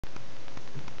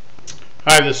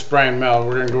Hi, this is Brian Mel.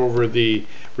 We're going to go over the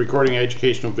recording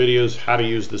educational videos, how to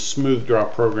use the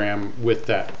SmoothDraw program with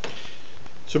that.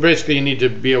 So basically you need to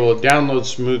be able to download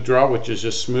SmoothDraw, which is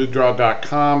just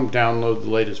smoothdraw.com, download the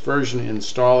latest version,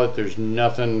 install it. There's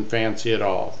nothing fancy at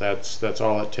all. That's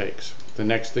all it takes. The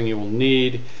next thing you will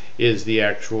need is the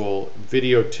actual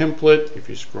video template. If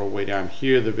you scroll way down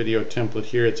here, the video template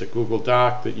here, it's a Google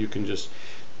Doc that you can just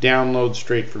download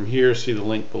straight from here. See the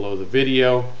link below the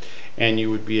video, and you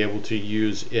would be able to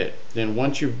use it. Then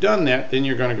once you've done that, then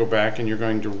you're going to go back and you're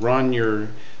going to run your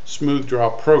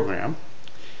SmoothDraw program.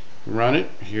 Run it.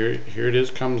 Here it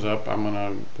is, comes up. I'm going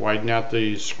to widen out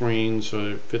the screen so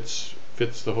it fits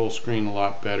the whole screen a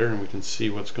lot better and we can see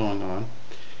what's going on.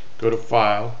 Go to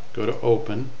File, go to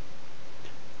Open.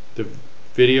 The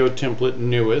video template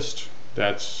newest,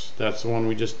 that's the one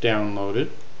we just downloaded.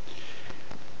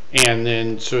 And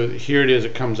then so here it is,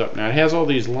 it comes up. Now it has all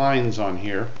these lines on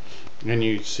here, and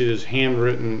you see there's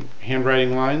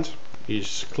handwriting lines. You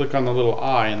just click on the little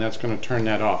I and that's going to turn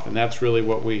that off, and that's really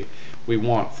what we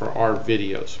want for our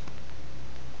videos.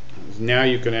 Now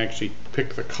you can actually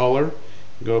pick the color,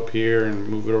 go up here and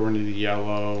move it over into the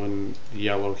yellow and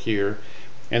yellow here,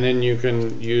 and then you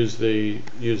can use the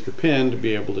pen to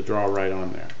be able to draw right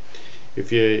on there.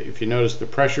 If you notice the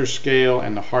pressure scale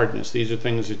and the hardness, these are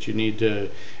things that you need to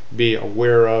be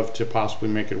aware of to possibly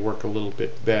make it work a little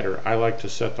bit better. I like to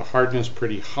set the hardness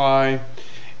pretty high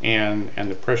and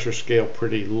the pressure scale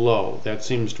pretty low. That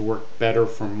seems to work better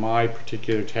for my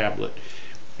particular tablet.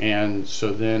 And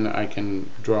so then I can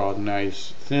draw a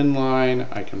nice thin line,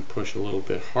 I can push a little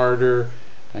bit harder,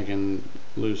 I can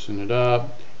loosen it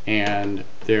up, and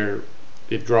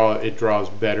it draws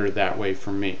better that way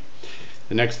for me.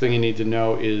 The next thing you need to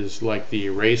know is like the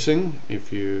erasing.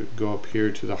 If you go up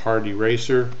here to the hard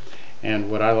eraser,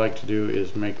 and what I like to do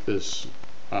is make this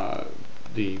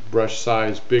the brush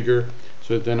size bigger,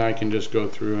 so then I can just go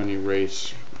through and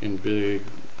erase in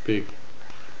big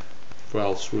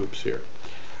fell swoops here.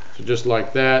 So just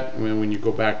like that, when you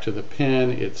go back to the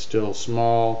pen, it's still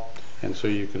small, and so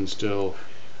you can still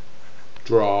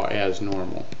draw as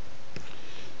normal.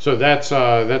 So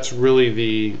that's really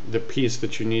the piece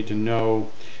that you need to know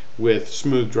with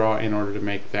SmoothDraw in order to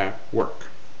make that work.